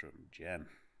spectrum. Jen.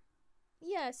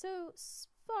 Yeah, so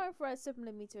far infrared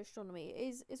submillimeter astronomy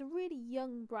is a really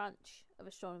young branch of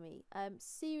astronomy.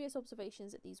 Serious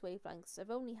observations at these wavelengths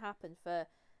have only happened for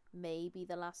maybe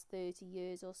the last 30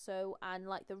 years or so, and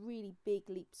like the really big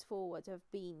leaps forward have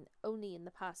been only in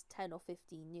the past 10 or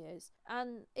 15 years.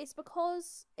 And it's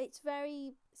because it's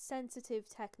very sensitive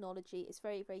technology, it's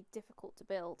very, very difficult to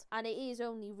build, and it is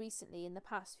only recently in the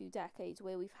past few decades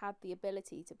where we've had the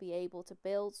ability to be able to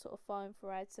build sort of far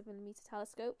infrared submillimeter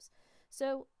telescopes.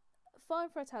 So far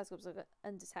infrared telescopes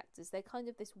and detectors, they're kind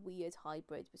of this weird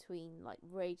hybrid between like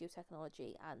radio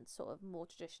technology and sort of more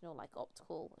traditional like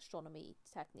optical astronomy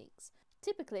techniques.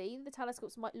 Typically, the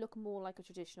telescopes might look more like a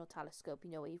traditional telescope,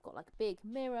 you know, where you've got like a big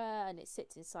mirror and it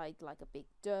sits inside like a big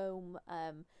dome.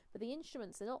 But the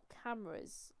instruments, they're not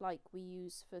cameras like we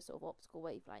use for sort of optical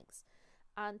wavelengths.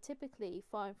 And typically,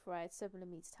 far infrared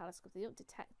submillimeter telescopes, they don't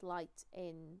detect light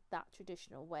in that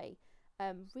traditional way.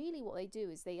 Really what they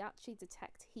do is they actually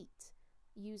detect heat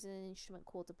using an instrument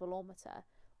called a bolometer,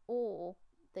 or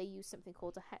they use something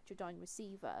called a heterodyne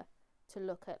receiver to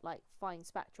look at like fine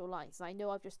spectral lines. And I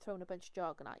know I've just thrown a bunch of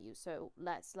jargon at you, so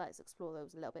let's explore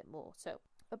those a little bit more. So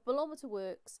a bolometer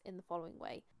works in the following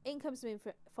way. In comes some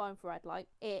far infrared light,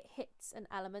 it hits an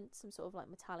element, some sort of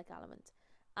like metallic element,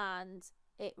 and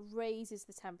it raises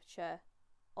the temperature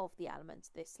of the element,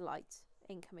 this light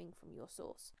incoming from your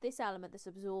source. This element that's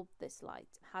absorbed this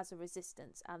light has a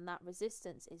resistance, and that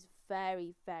resistance is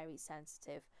very, very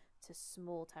sensitive to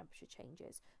small temperature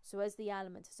changes. So as the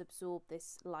element has absorbed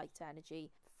this light energy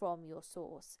from your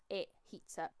source, it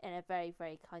heats up in a very,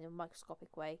 very kind of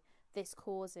microscopic way. This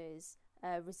causes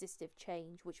a resistive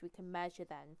change, which we can measure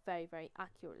then very, very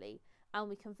accurately, and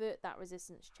we convert that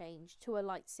resistance change to a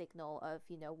light signal of,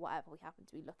 you know, whatever we happen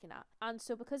to be looking at. And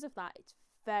so because of that, it's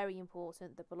very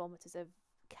important that bolometers are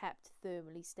kept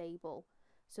thermally stable.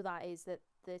 So that is that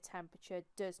the temperature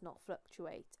does not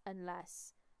fluctuate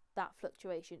unless that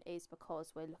fluctuation is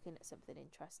because we're looking at something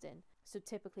interesting. So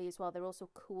typically as well, they're also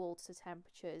cooled to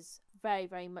temperatures very,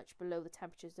 very much below the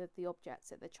temperatures of the objects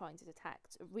that they're trying to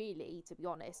detect. Really, to be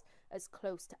honest, as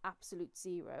close to absolute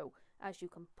zero as you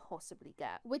can possibly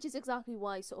get. Which is exactly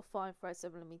why sort of far infrared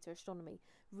submillimeter astronomy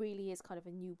really is kind of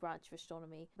a new branch of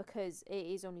astronomy, because it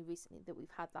is only recently that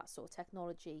we've had that sort of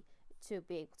technology to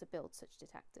be able to build such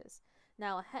detectors.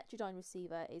 Now, a heterodyne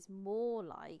receiver is more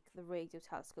like the radio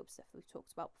telescope stuff we've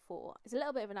talked about before. It's a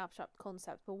little bit of an abstract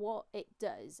concept, but what it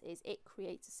does is it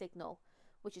creates a signal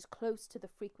which is close to the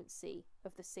frequency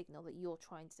of the signal that you're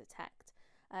trying to detect.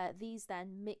 These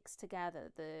then mix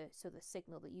together the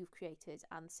signal that you've created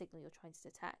and the signal you're trying to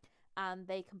detect, and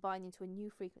they combine into a new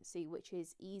frequency which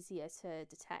is easier to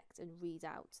detect and read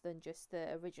out than just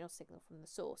the original signal from the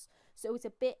source. So it's a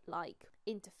bit like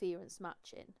interference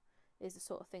matching is the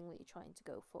sort of thing that you're trying to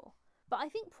go for. But I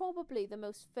think probably the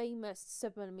most famous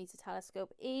submillimeter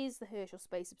telescope is the Herschel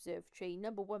Space Observatory.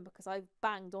 Number one, because I've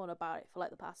banged on about it for like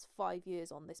the past 5 years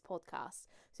on this podcast.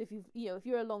 So if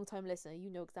you're a long time listener, you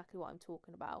know exactly what I'm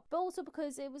talking about. But also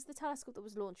because it was the telescope that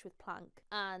was launched with Planck,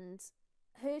 and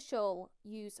Herschel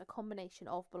used a combination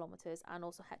of bolometers and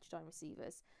also heterodyne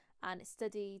receivers, and it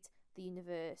studied the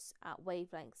universe at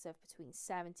wavelengths of between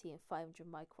 70 and 500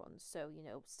 microns. So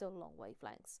still long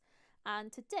wavelengths.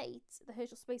 And to date, the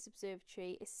Herschel Space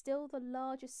Observatory is still the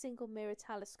largest single mirror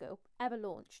telescope ever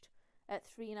launched at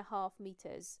 3.5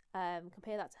 meters.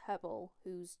 Compare that to Hubble,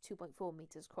 who's 2.4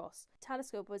 meters across. The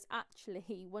telescope was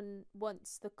actually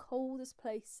once the coldest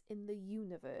place in the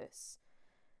universe.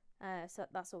 So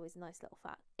that's always a nice little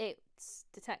fact. Its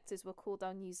detectors were cooled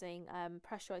down using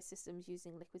pressurized systems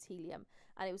using liquid helium,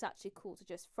 and it was actually cooled to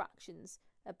just fractions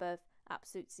above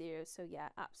absolute zero. So yeah,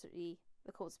 absolutely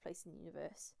the coldest place in the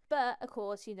universe. But of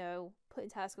course, putting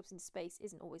telescopes into space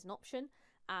isn't always an option,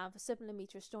 and for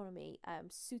submillimeter astronomy,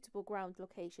 suitable ground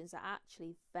locations are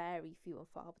actually very few and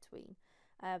far between.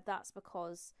 That's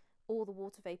because all the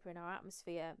water vapor in our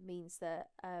atmosphere means that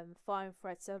far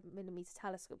infrared submillimeter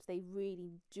telescopes, they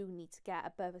really do need to get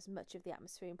above as much of the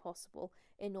atmosphere as possible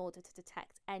in order to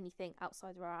detect anything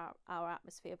outside of our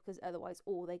atmosphere, because otherwise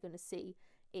all they're going to see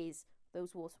is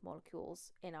those water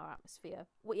molecules in our atmosphere.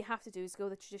 What you have to do is go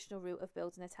the traditional route of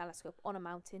building a telescope on a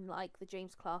mountain, like the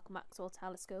James Clerk Maxwell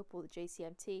Telescope or the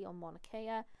JCMT on Mauna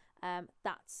Kea.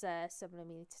 That's a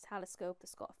submillimeter telescope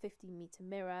that's got a 15-meter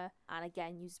mirror, and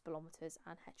again uses bolometers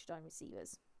and heterodyne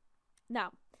receivers.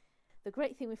 Now, the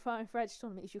great thing with far infrared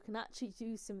astronomy is you can actually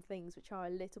do some things which are a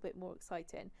little bit more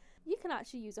exciting. You can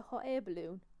actually use a hot air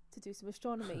balloon to do some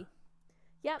astronomy.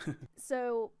 Yep.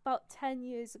 So about 10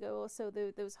 years ago or so,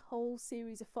 there was a whole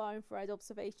series of far infrared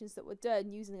observations that were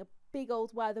done using a big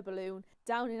old weather balloon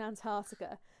down in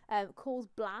Antarctica,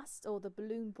 called BLAST, or the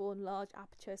Balloon-Borne Large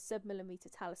Aperture Submillimeter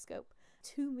Telescope.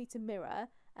 2-meter mirror.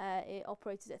 It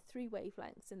operated at 3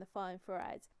 wavelengths in the far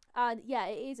infrared. And yeah,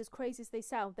 it is as crazy as they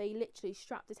sound. They literally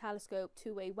strapped a telescope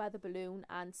to a weather balloon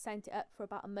and sent it up for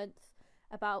about a month,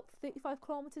 about 35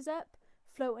 kilometers up,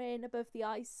 floating above the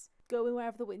ice, going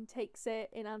wherever the wind takes it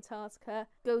in Antarctica.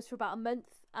 Goes for about a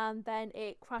month, and then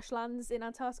it crash lands in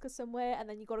Antarctica somewhere, and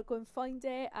then you got to go and find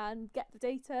it and get the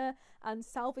data and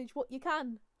salvage what you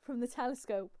can from the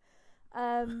telescope.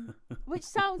 Which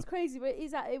sounds crazy, but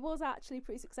it was actually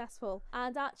pretty successful.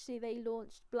 And actually they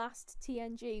launched BLAST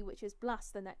TNG, which is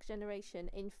BLAST the next generation,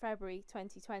 in February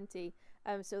 2020.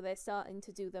 So they're starting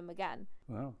to do them again.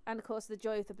 Wow. And of course the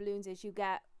joy of the balloons is you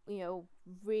get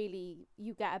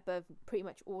above pretty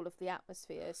much all of the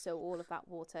atmosphere, so all of that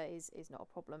water is not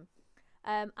a problem.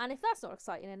 And if that's not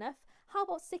exciting enough, how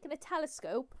about sticking a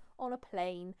telescope on a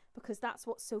plane? Because that's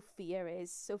what SOFIA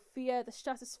is. SOFIA, the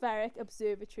Stratospheric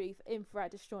Observatory for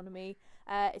Infrared Astronomy.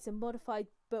 It's a modified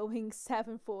Boeing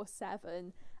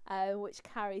 747, which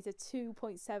carries a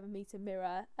 2.7 meter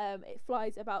mirror. It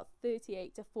flies about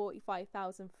 38 to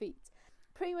 45,000 feet.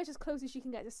 Pretty much as close as you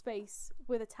can get to space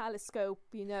with a telescope,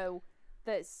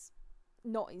 that's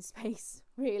not in space,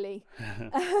 really.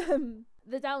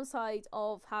 The downside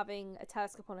of having a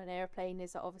telescope on an airplane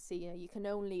is that obviously, you can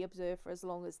only observe for as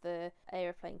long as the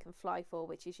airplane can fly for,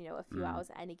 which is, a few hours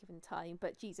at any given time.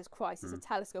 But Jesus Christ, there's a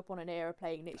telescope on an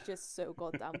airplane. It's just so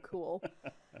goddamn cool.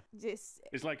 It's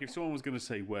like if someone was going to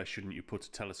say, where shouldn't you put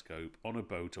a telescope? On a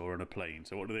boat or on a plane.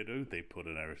 So what do? They put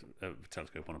a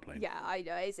telescope on a plane. Yeah, I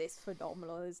know. It's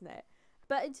phenomenal, isn't it?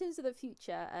 But in terms of the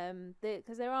future,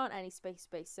 because there aren't any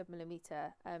space-based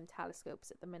submillimeter telescopes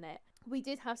at the minute, we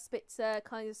did have Spitzer.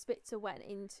 Spitzer went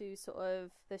into sort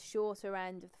of the shorter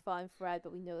end of the far infrared,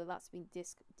 but we know that that's been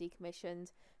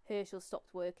decommissioned. Herschel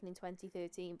stopped working in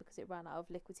 2013 because it ran out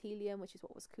of liquid helium, which is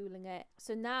what was cooling it.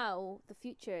 So now the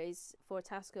future is for a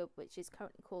telescope which is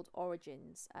currently called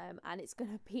Origins, and it's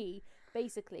going to be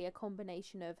basically a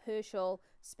combination of Herschel,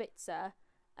 Spitzer,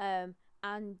 and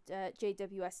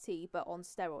JWST, but on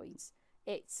steroids.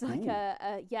 It's like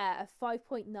a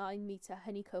 5.9 meter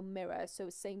honeycomb mirror, so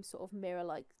same sort of mirror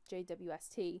like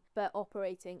JWST, but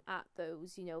operating at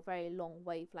those very long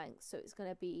wavelengths. So it's going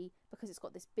to be, because it's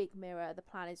got this big mirror, the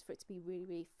plan is for it to be really,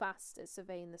 really fast at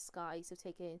surveying the sky, so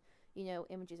taking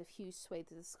images of huge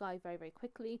swathes of the sky very, very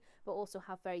quickly, but also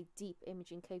have very deep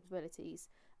imaging capabilities.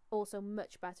 Also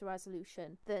much better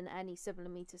resolution than any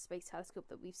submillimeter space telescope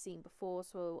that we've seen before,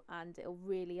 and it'll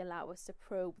really allow us to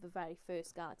probe the very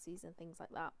first galaxies and things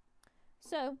like that.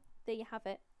 So there you have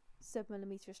it,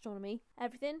 submillimeter astronomy.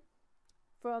 Everything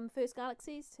from first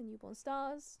galaxies to newborn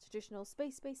stars, traditional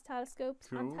space-based telescopes,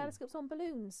 and telescopes on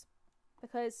balloons.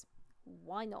 Because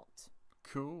why not?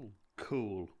 Cool.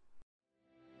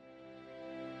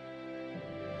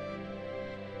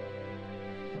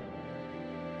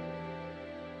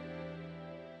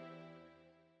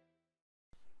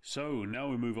 So now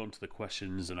we move on to the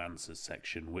questions and answers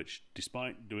section, which,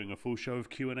 despite doing a full show of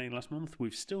Q&A last month,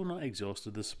 we've still not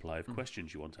exhausted the supply of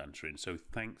questions you want answering, so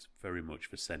thanks very much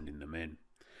for sending them in.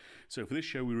 So for this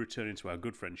show, we return to our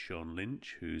good friend Sean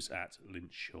Lynch, who's at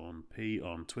LynchSeanP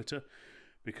on Twitter,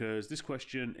 because this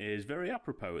question is very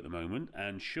apropos at the moment,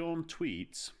 and Sean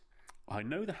tweets, I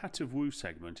know the Hat of Woo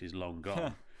segment is long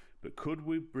gone, but could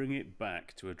we bring it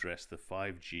back to address the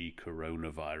 5G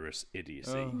coronavirus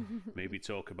idiocy? Maybe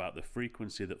talk about the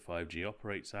frequency that 5G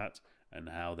operates at and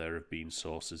how there have been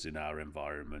sources in our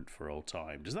environment for all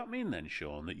time. Does that mean then,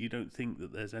 Sean, that you don't think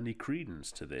that there's any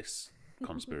credence to this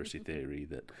conspiracy theory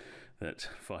that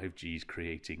 5G is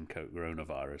creating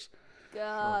coronavirus?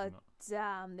 God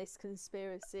damn this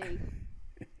conspiracy.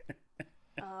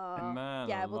 Man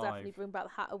yeah, alive. we'll definitely bring back the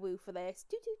Hat of Woo for this.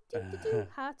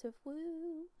 Hat of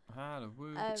Woo. Hat of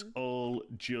Woo. It's all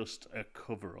just a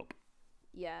cover-up.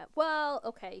 Yeah. Well,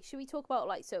 okay. Should we talk about,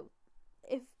 like, so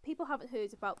if people haven't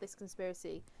heard about this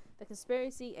conspiracy, the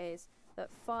conspiracy is that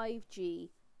 5G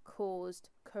caused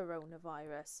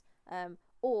coronavirus.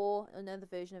 Or another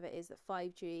version of it is that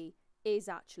 5G is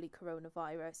actually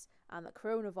coronavirus, and that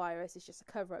coronavirus is just a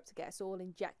cover-up to get us all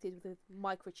injected with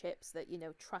microchips that, you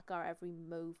know, track our every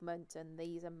movement, and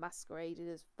these are masqueraded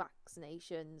as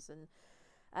vaccinations, and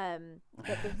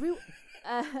but the root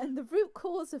and the root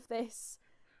cause of this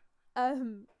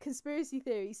conspiracy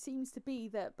theory seems to be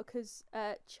that because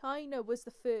China was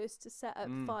the first to set up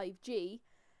 5G,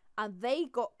 and they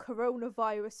got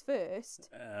coronavirus first,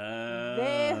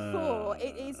 therefore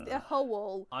it is the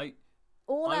whole.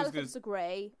 All elephants are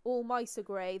grey, all mice are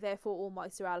grey, therefore all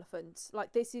mice are elephants.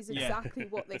 Like, this is exactly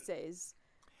what this is.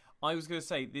 I was going to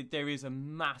say that there is a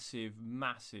massive,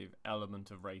 massive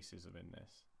element of racism in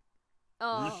this.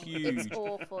 Oh, Huge. It's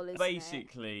awful, isn't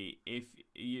Basically, if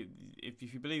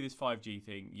you believe this 5G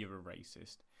thing, you're a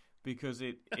racist. Because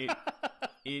it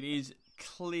is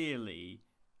clearly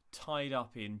tied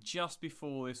up in, just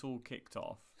before this all kicked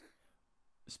off,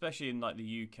 especially in like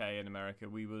the UK and America,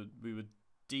 we were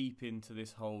deep into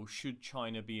this whole, should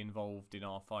China be involved in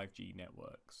our 5G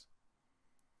networks?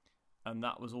 And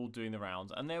that was all doing the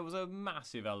rounds. And there was a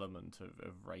massive element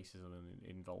of racism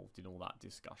involved in all that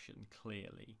discussion,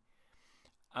 clearly.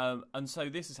 And so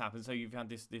this has happened. So you've had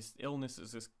this illness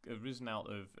that's arisen out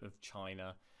of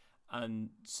China. And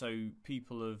so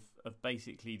people have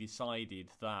basically decided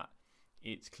that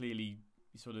it's clearly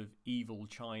sort of evil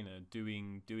China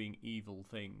doing evil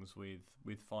things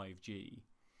with 5G.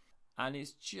 And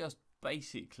it's just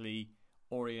basically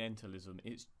Orientalism.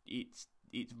 It's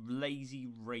lazy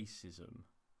racism.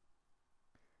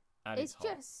 It's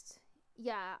just,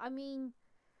 yeah, I mean,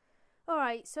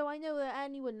 alright, so I know that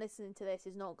anyone listening to this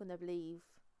is not going to believe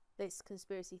this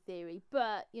conspiracy theory,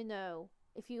 but, you know,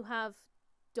 if you have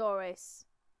Doris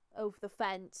over the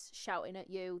fence shouting at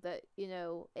you that, you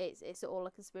know, it's all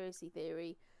a conspiracy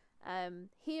theory,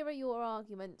 here are your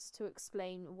arguments to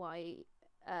explain why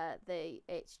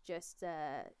it's just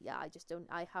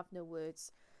I have no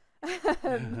words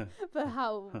for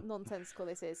how nonsensical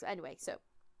this is. Anyway, so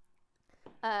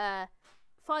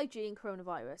 5G and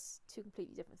coronavirus, two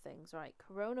completely different things, right?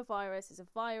 Coronavirus is a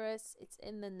virus, it's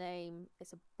in the name,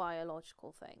 it's a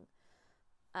biological thing.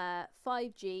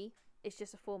 5G is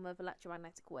just a form of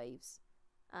electromagnetic waves.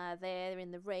 They're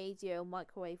in the radio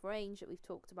microwave range that we've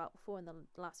talked about before in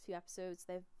the last few episodes.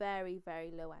 They're very,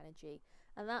 very low energy,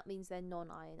 and that means they're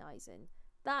non-ionizing.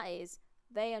 That is,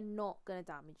 they are not going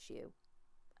to damage you.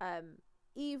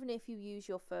 Even if you use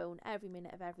your phone every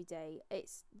minute of every day,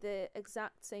 it's the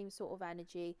exact same sort of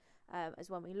energy as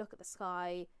when we look at the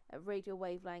sky at radio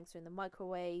wavelengths or in the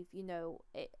microwave. You know,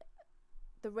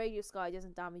 the radio sky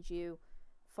doesn't damage you.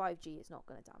 5G is not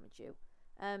going to damage you.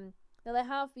 Now, there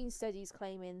have been studies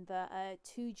claiming that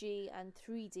 2G and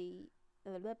 3D,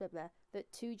 that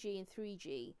 2G and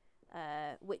 3G,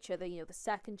 which are the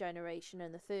second generation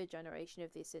and the third generation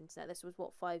of this internet. This was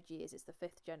what 5G is. It's the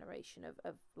fifth generation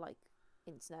of like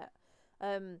internet.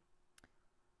 The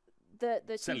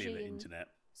cellular 2G internet.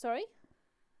 Sorry?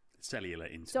 Cellular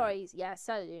internet. Sorry, yeah,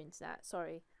 cellular internet.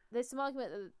 Sorry. There's some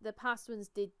argument that the past ones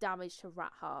did damage to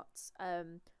rat hearts.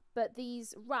 But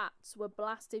these rats were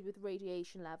blasted with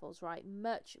radiation levels, right?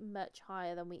 Much, much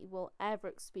higher than we will ever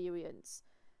experience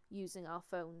using our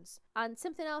phones. And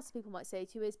something else people might say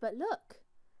to you is, but look,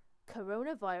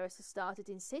 coronavirus has started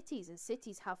in cities, and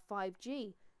cities have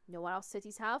 5G. You know what else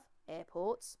cities have?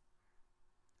 Airports.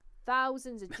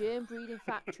 Thousands of germ-breeding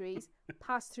factories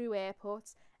pass through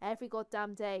airports every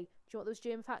goddamn day. Do you know what those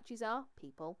germ factories are?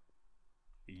 People.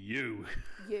 You.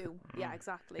 Yeah,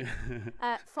 exactly.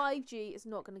 5G is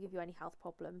not going to give you any health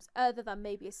problems, other than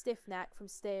maybe a stiff neck from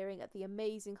staring at the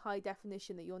amazing high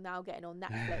definition that you're now getting on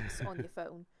Netflix on your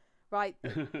phone. Right?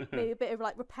 Maybe a bit of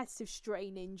like repetitive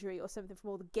strain injury or something from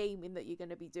all the gaming that you're going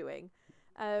to be doing.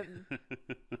 And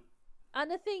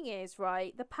the thing is,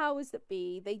 right, the powers that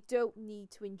be, they don't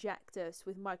need to inject us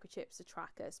with microchips to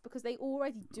track us, because they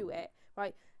already do it,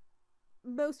 right?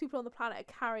 Most people on the planet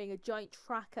are carrying a giant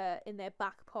tracker in their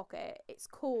back pocket. It's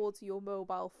called your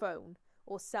mobile phone,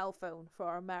 or cell phone for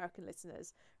our American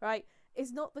listeners, right?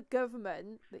 It's not the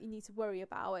government that you need to worry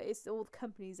about. It's all the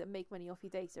companies that make money off your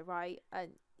data, right?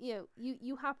 And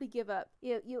you happily give up,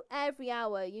 you every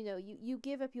hour, you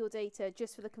give up your data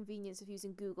just for the convenience of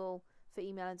using Google for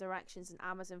email and directions, and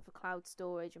Amazon for cloud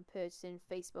storage, and purchasing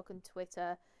Facebook and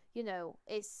Twitter. You're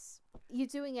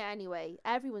doing it anyway.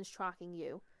 Everyone's tracking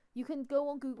you. You can go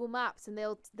on Google Maps and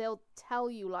they'll tell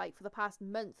you, like, for the past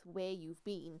month where you've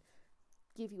been,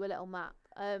 give you a little map.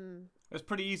 It was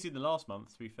pretty easy the last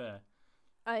month, to be fair.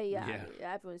 Yeah.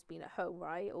 Everyone's been at home,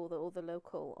 right? All the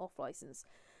local off license.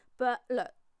 But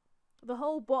look, the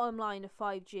whole bottom line of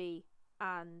 5G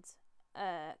and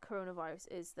coronavirus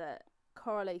is that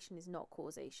correlation is not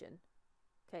causation.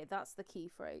 Okay, that's the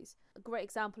key phrase. A great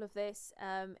example of this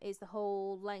is the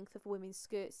whole length of women's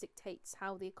skirts dictates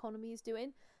how the economy is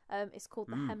doing. It's called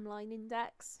the hemline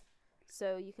index.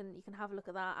 So you can have a look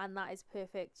at that, and that is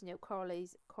perfect.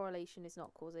 Correlation is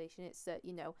not causation. It's that,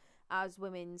 as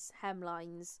women's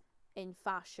hemlines in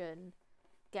fashion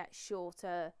get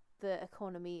shorter, the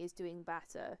economy is doing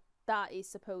better. That is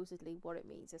supposedly what it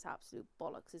means. It's absolute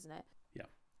bollocks, isn't it? Yeah.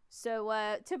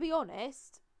 So, to be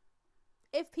honest,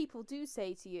 if people do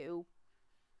say to you,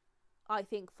 I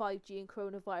think 5G and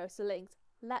coronavirus are linked,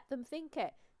 let them think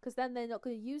it, because then they're not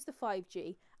going to use the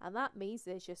 5G, and that means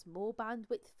there's just more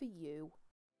bandwidth for you.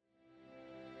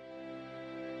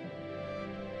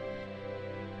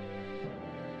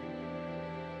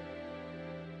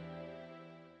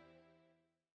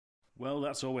 Well,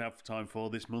 that's all we have time for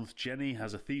this month. Jenny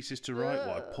has a thesis to write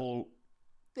while Paul...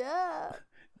 Yeah,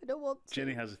 I don't want to.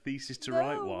 Jenny has a thesis to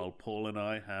write while Paul and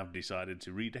I have decided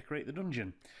to redecorate the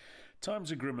dungeon.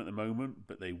 Times are grim at the moment,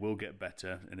 but they will get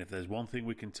better, and if there's one thing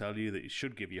we can tell you that it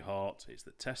should give you heart, it's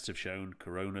that tests have shown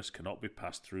coronas cannot be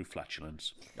passed through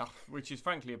flatulence. Which is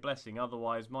frankly a blessing,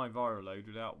 otherwise my viral load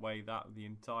would outweigh that of the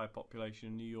entire population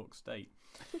of New York State.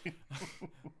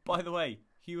 By the way,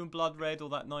 human blood red or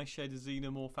that nice shade of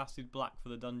xenomorph acid black for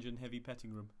the dungeon heavy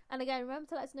petting room. And again, remember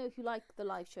to let us know if you like the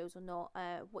live shows or not,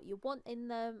 what you want in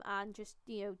them, and just,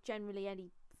 generally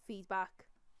any feedback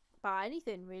about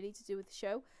anything really to do with the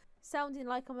show. Sounding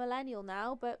like a millennial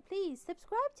now, but please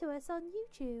subscribe to us on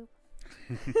YouTube.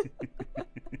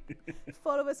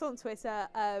 Follow us on Twitter,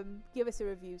 give us a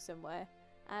review somewhere.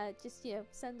 Just,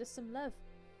 send us some love.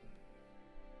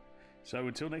 So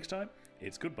until next time,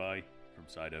 it's goodbye from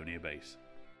Cydonia Base.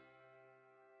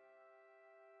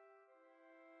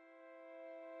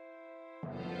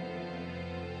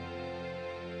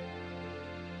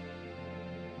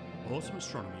 Awesome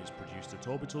Astronomy is produced at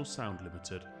Orbital Sound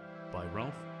Limited by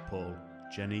Ralph, Paul,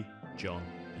 Jenny, John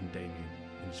and Damien,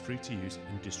 and is free to use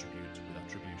and distribute with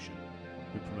attribution.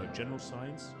 We promote general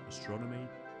science, astronomy,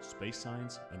 space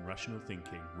science and rational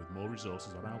thinking with more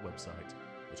resources on our website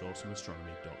at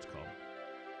awesomeastronomy.com.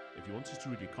 If you want us to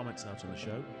read your comments out on the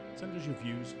show, send us your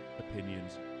views,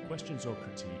 opinions, questions or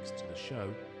critiques to the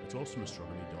show at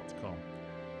awesomeastronomy.com.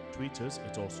 Tweet us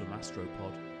at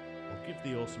awesomeastropod, or give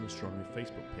the Awesome Astronomy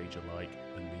Facebook page a like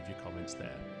and leave your comments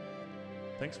there.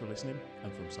 Thanks for listening,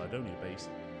 and from Cydonia Base,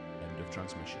 end of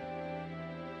transmission.